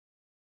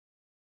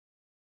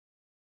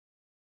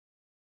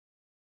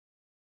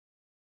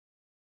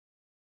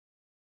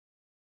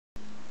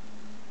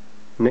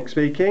Nick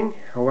speaking,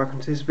 and welcome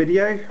to this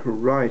video.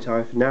 Right,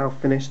 I've now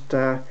finished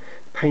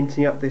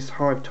painting up this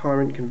Hive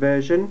Tyrant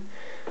conversion.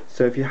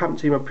 So if you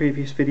haven't seen my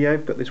previous video,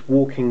 I've got this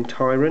walking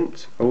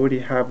tyrant. I already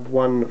have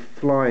one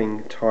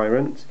flying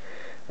tyrant,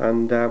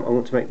 and I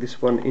want to make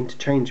this one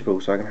interchangeable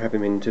so I can have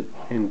him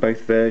in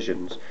both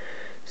versions.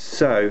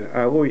 So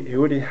he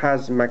already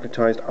has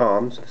magnetised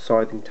arms, the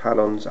scything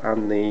talons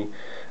and the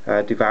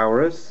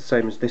devourers, the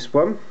same as this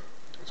one.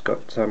 It's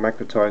got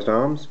magnetised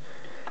arms.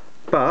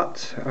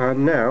 But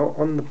now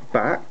on the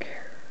back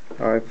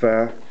I've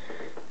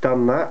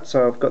done that,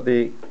 so I've got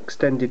the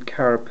extended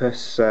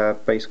carapace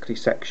basically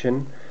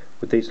section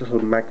with these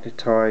little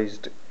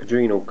magnetised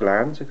adrenal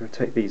glands. I'm going to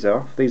take these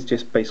off. These are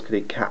just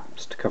basically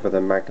caps to cover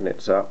the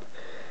magnets up,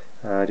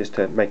 just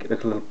to make it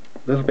look a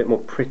little bit more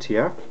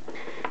prettier.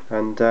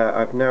 And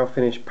I've now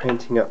finished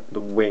painting up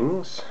the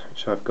wings,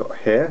 which I've got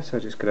here, so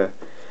I'm just going to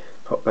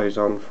pop those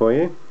on for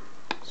you.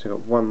 So I've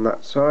got one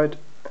that side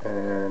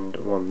and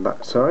one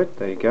that side,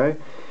 there you go.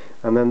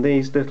 And then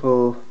these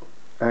little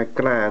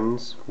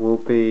glands will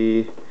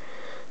be,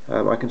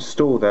 I can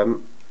store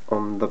them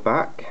on the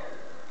back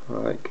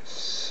like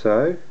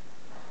so.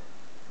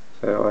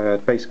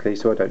 So basically,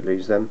 so I don't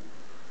lose them.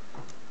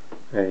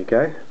 There you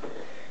go.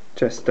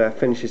 Just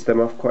finishes them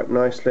off quite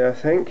nicely, I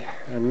think,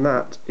 and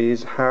that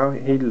is how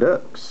he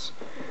looks.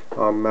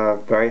 I'm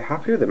very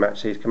happy with him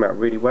actually. He's come out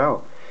really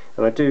well,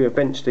 and I do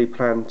eventually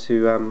plan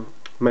to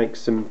make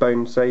some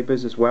bone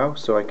sabers as well,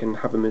 so I can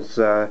have them as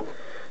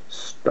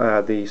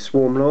the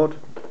Swarm Lord.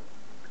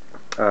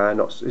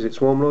 Is it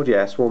Swarm Lord?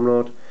 Yeah, Swarm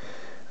Lord.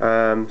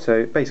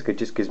 So basically it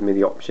just gives me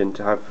the option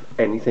to have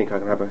anything. I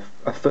can have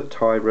a foot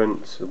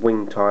tyrant, a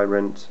wing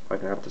tyrant, I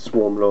can have the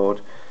Swarm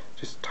Lord,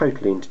 just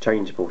totally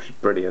interchangeable, which is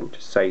brilliant.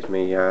 Just saves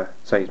me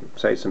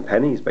saves some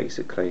pennies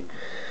basically.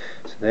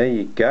 So there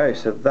you go,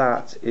 so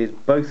that is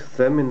both of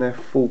them in their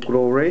full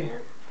glory.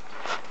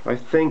 I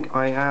think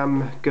I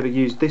am going to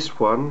use this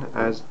one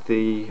as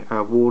the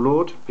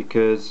Warlord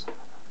because,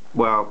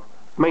 well,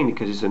 mainly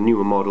because it's a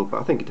newer model, but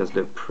I think it does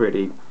look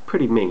pretty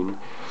mean.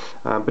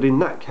 But in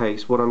that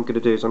case, what I'm going to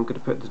do is I'm going to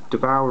put the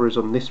Devourers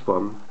on this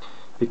one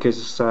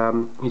because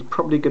he's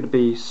probably going to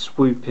be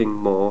swooping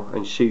more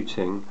and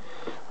shooting,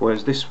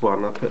 whereas this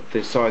one I put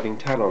the Scything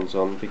Talons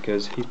on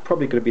because he's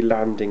probably going to be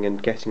landing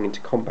and getting into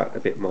combat a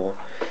bit more.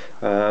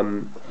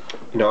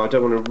 You know, I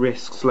don't want to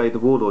risk Slay the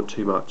Warlord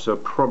too much, so I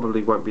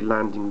probably won't be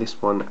landing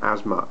this one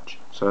as much.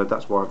 So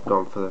that's why I've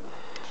gone for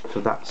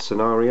that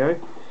scenario.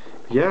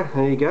 But yeah,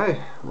 there you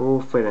go,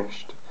 all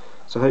finished.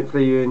 So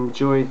hopefully you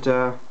enjoyed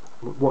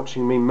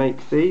watching me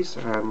make these,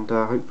 and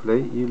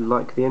hopefully you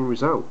like the end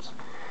results.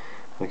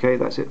 Okay,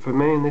 that's it for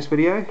me in this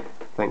video.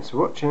 Thanks for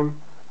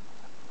watching.